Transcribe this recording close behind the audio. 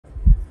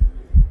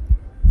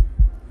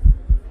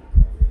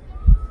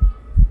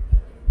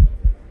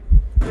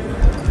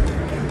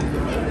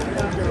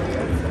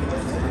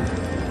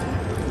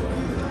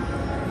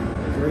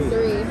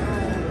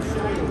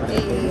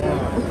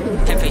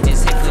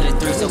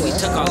so we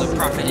took all the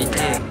profit and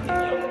did.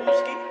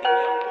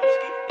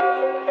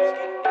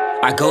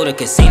 I go to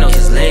casinos,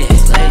 it's lit.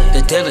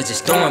 The dealer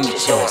just throwing me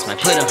checks. Might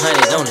put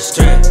 100 on the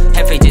strip.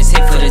 Hefe just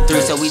hit for the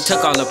 3, so we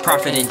took all the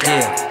profit and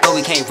deal. But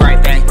we came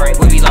right back.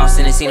 We be lost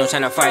in the casino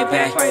trying to fight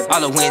back.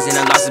 All the wins and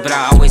the losses, but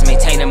I always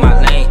maintain in my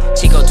lane.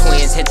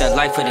 ChicoTwins hit the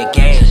life of the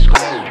game.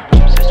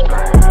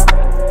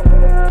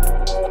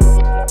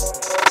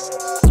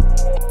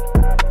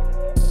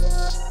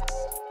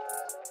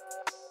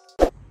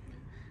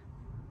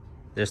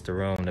 This the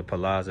room that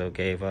Palazzo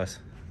gave us.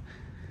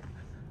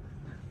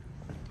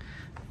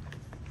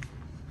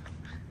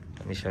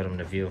 Let me show them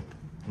the view.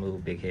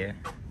 Move, big hair.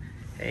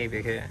 Hey,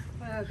 big hair.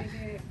 Wow, big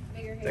hair.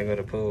 Bigger hair. They go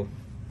to the pool.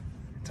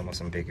 Talking about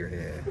some bigger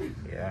hair.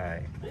 Yeah, all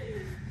right.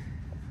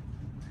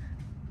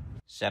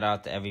 Shout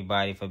out to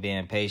everybody for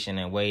being patient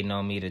and waiting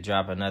on me to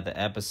drop another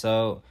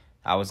episode.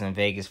 I was in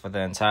Vegas for the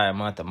entire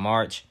month of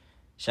March.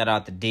 Shout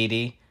out to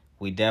Didi.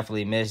 We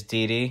definitely miss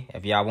Didi.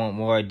 If y'all want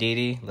more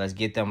Didi, let's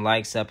get them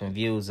likes up and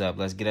views up.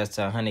 Let's get us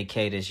to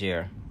 100K this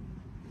year.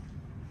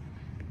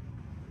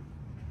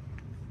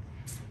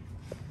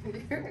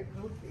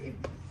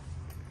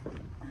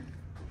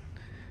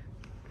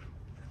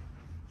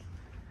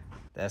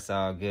 That's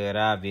all good.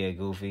 I'll be a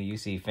goofy. You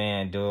see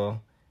FanDuel,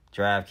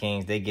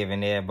 DraftKings, they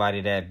giving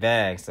everybody that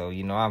bag. So,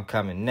 you know, I'm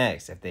coming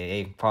next.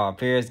 If Paul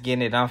Pierce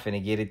getting it, I'm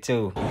finna get it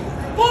too.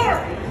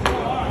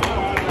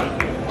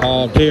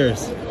 Paul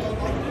Pierce.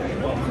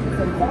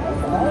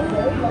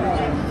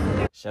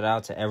 Shout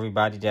out to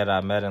everybody that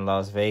I met in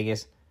Las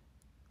Vegas.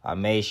 I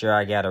made sure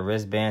I got a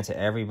wristband to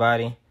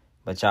everybody.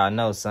 But y'all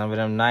know some of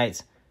them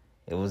nights,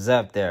 it was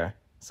up there.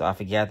 So I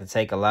forgot to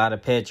take a lot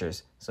of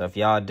pictures. So if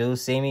y'all do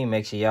see me,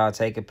 make sure y'all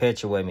take a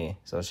picture with me.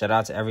 So shout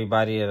out to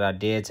everybody that I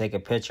did take a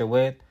picture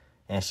with.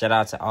 And shout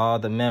out to all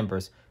the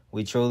members.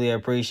 We truly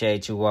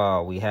appreciate you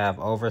all. We have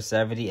over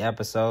 70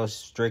 episodes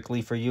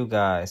strictly for you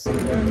guys.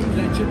 Is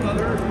that your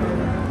mother?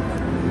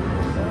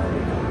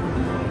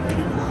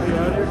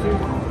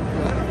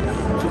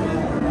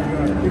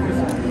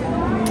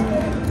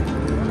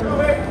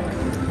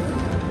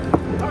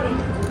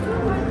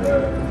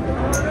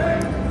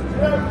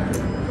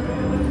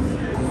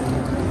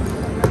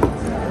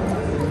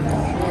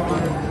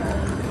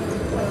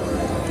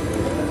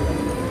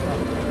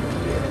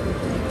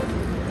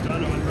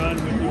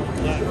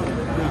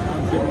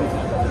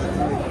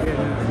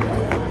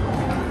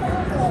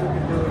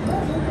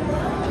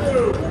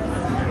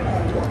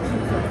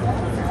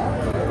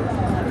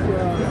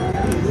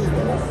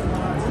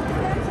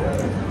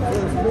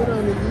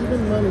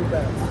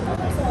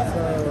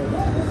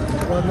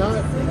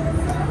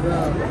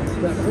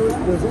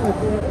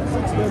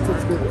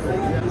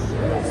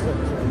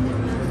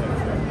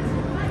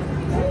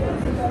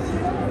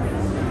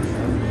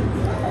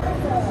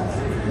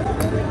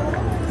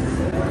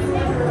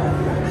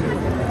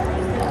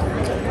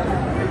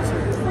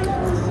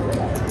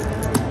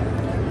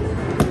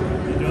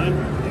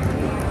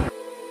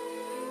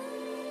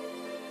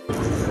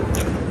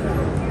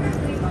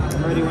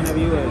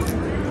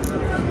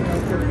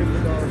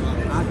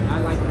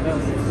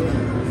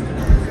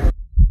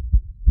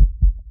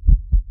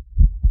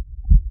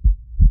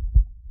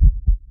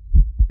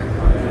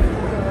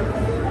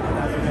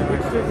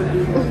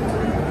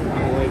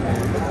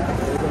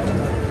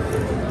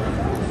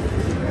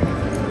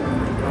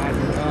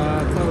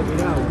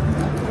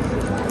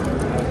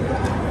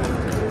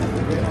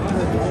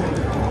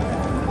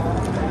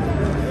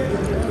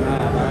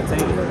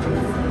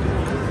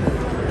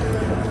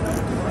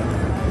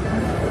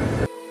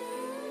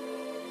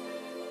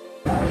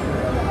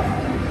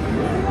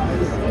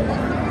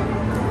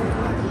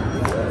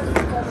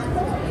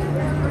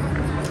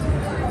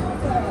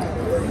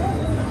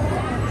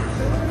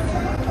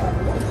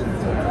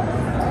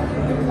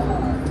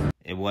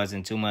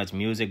 Wasn't too much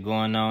music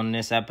going on in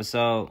this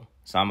episode,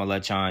 so I'm gonna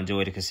let y'all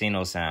enjoy the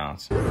casino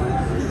sounds. 12,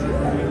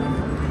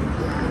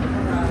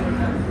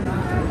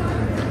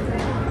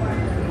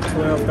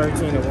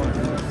 13 to 1.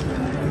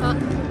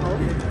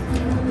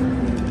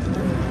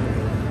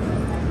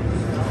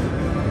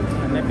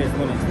 And that bitch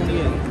won at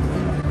 28.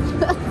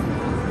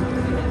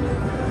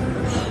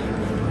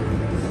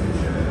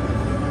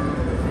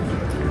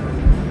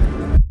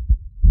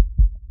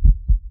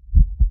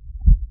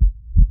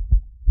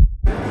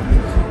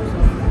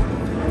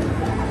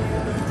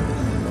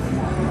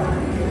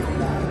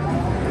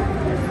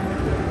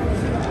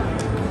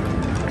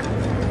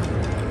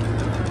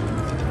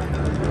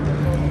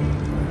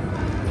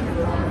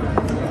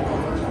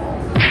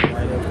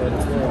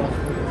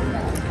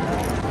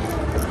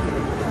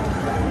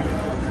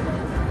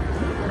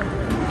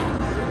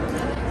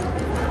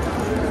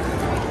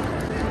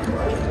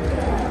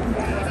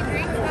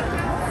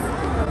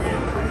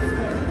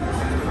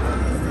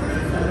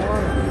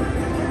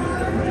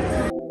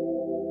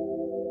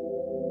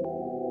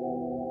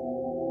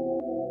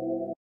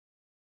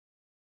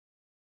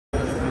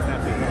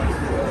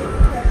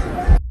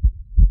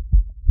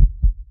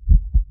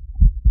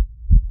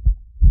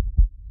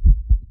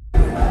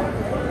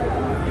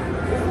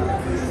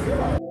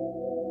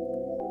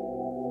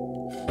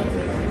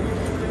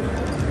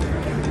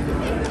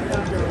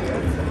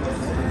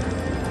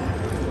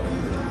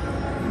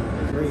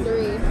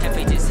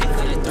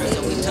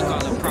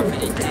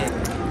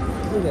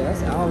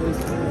 always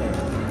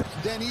good.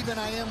 Than even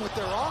I am with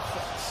their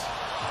offense.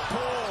 Pull.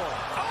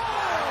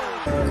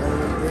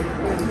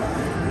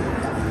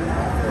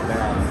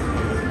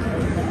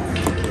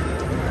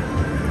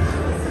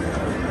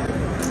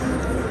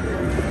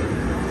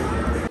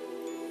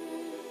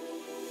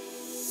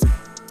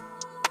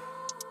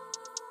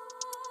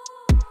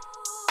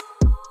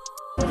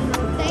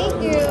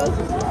 Thank you.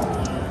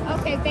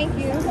 Okay, thank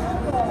you.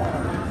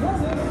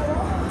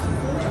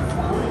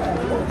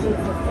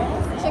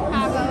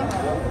 Chicago.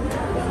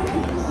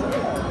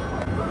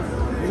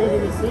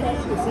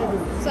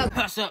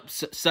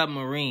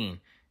 Submarine.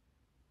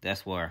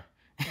 That's where.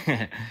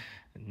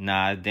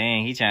 Nah,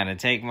 dang, he trying to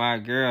take my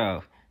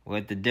girl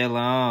with the dealer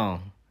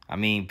on. I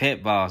mean,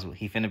 pit boss.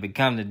 He finna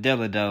become the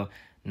dealer, though.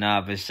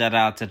 Nah, but shout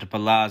out to the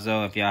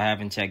Palazzo. If y'all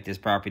haven't checked this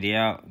property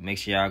out, make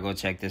sure y'all go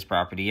check this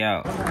property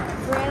out.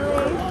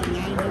 Really?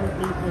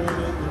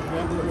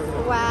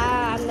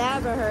 Wow, I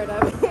never heard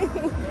of it.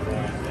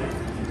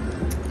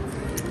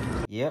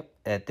 Yep,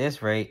 at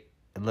this rate,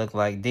 it look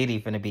like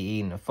Didi finna be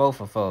eating a 4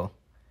 for 4.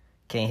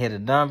 Can't hit a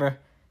number,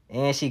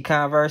 and she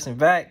conversing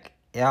back.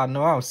 Y'all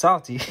know I'm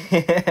salty.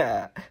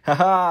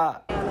 Haha.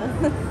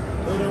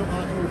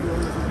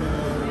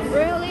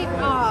 Really?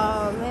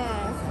 Oh,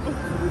 man.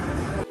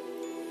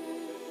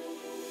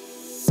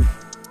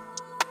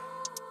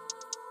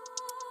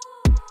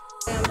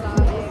 I'm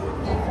sorry.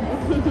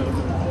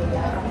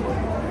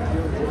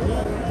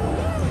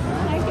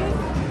 Thank you.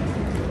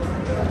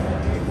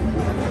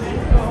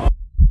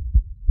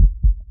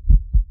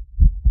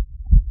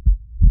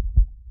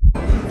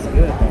 It's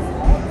good, though.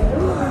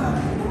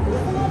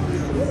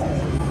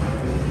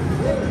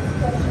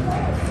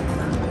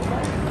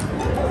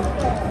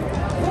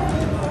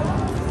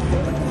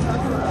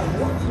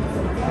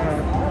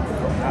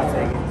 I'll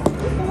take it.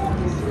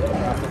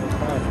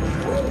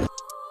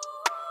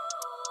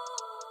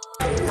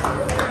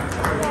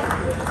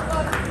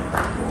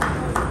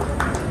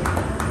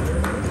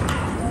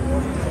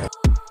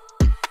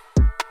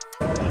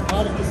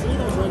 All the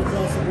casinos right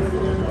across the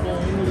border there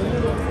in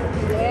Indiana.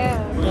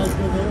 Yeah, You guys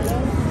go there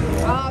now?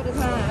 all the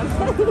time.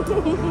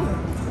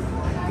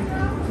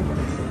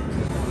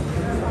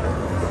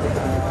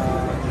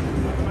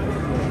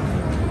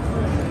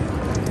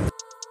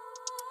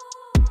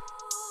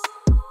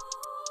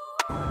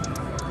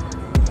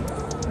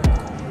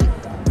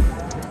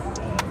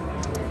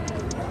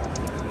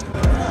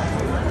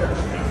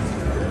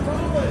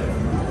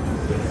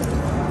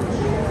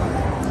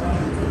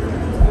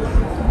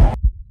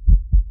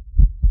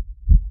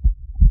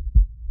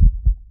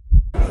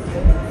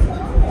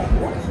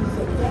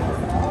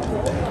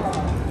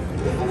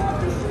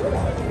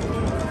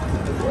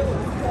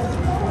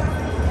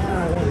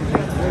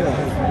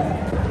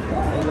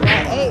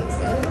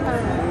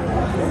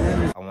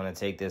 I want to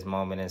take this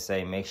moment and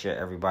say make sure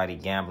everybody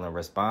gambling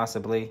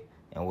responsibly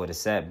and with a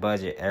set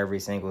budget every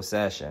single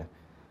session.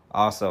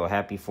 Also,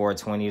 happy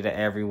 420 to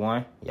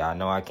everyone. Y'all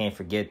know I can't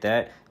forget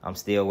that. I'm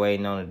still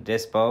waiting on the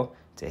dispo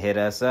to hit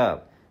us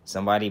up.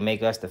 Somebody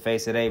make us the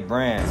face of their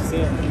brand.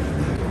 Yeah.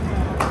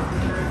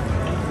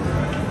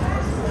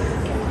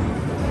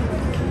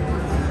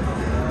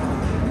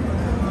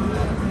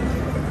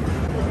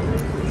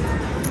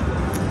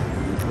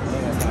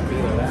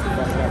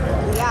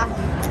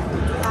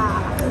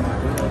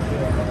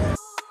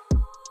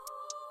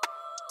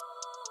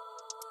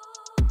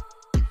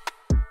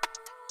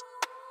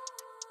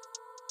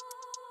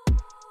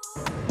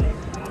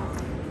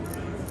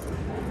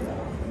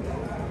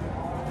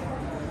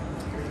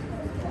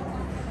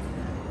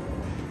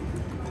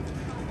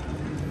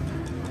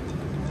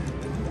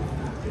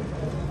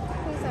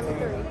 Please send me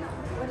 3.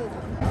 What is it?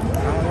 I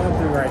don't want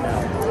 3 right now.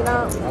 You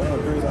know? I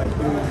want 3 like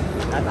 3.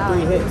 After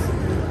 3 hits.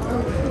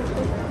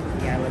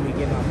 Yeah, let me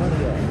get my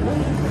money up.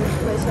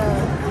 For sure.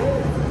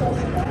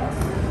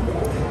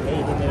 Hey,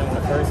 hit me on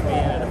the first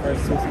man or the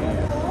first 2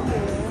 spins.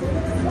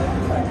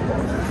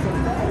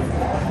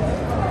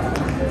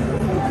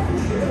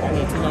 I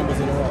need 2 numbers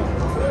in a row.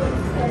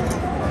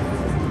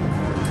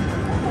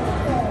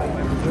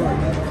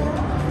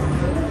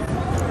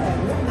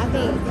 I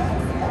think,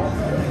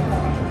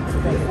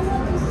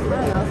 I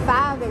don't know,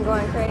 5 been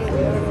going crazy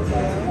over this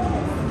year.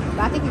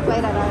 But I think you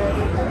played that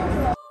already.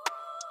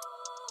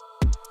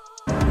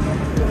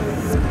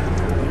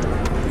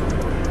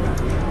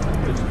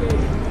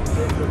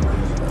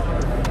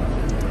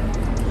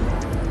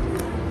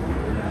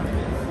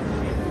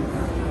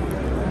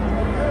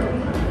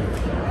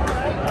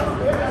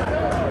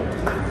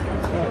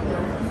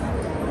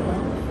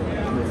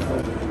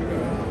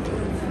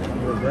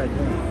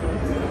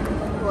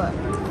 What?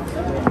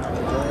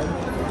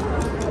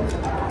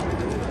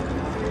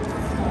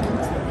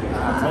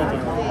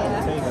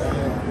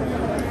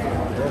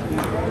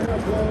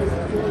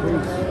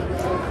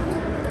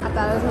 I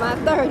thought it was my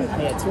 30. I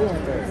had 2 on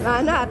 30. No,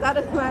 I thought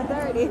it was my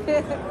 30. I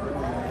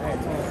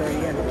had 2 on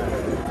 30 and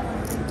 11.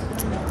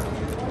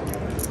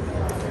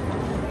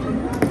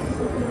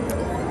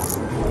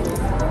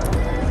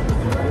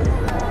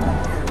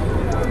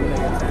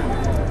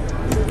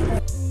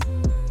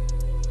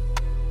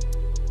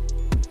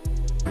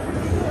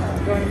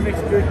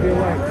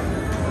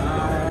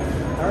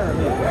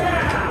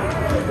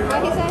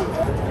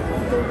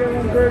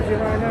 young virgin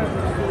right now.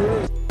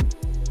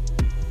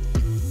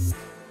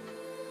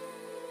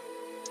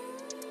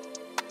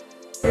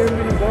 Giving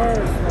me the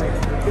bars like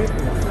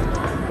ridiculous.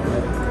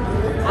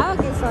 I'll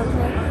get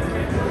something.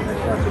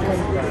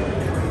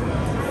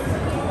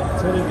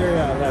 23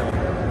 out of 11.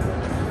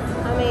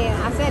 I mean,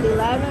 I said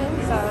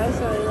 11, so it's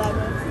still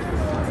 11.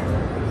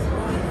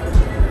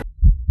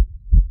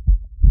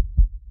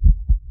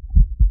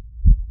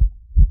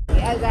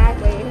 Yeah,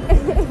 exactly.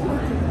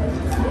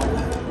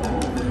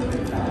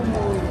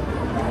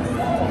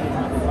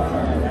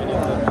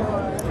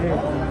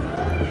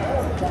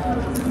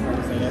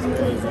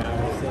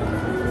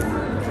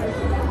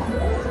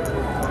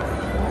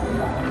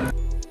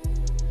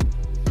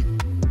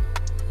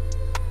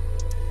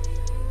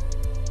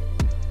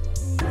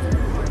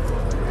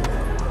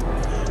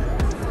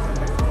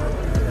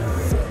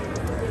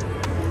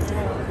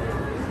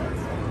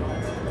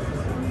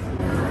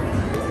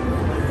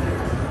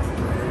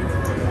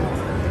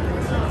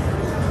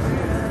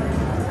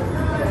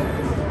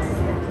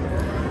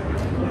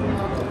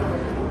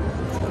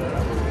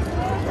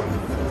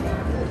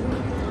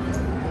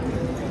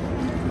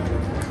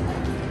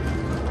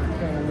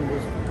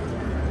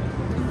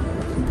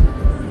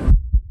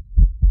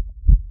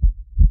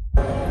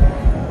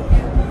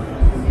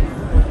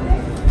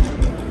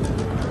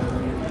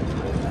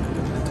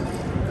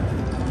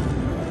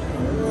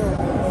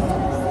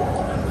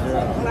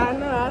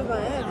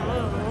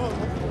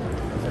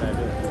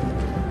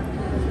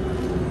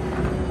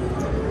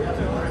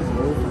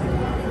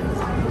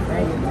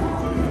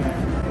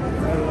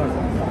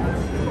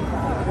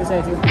 Say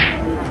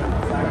you.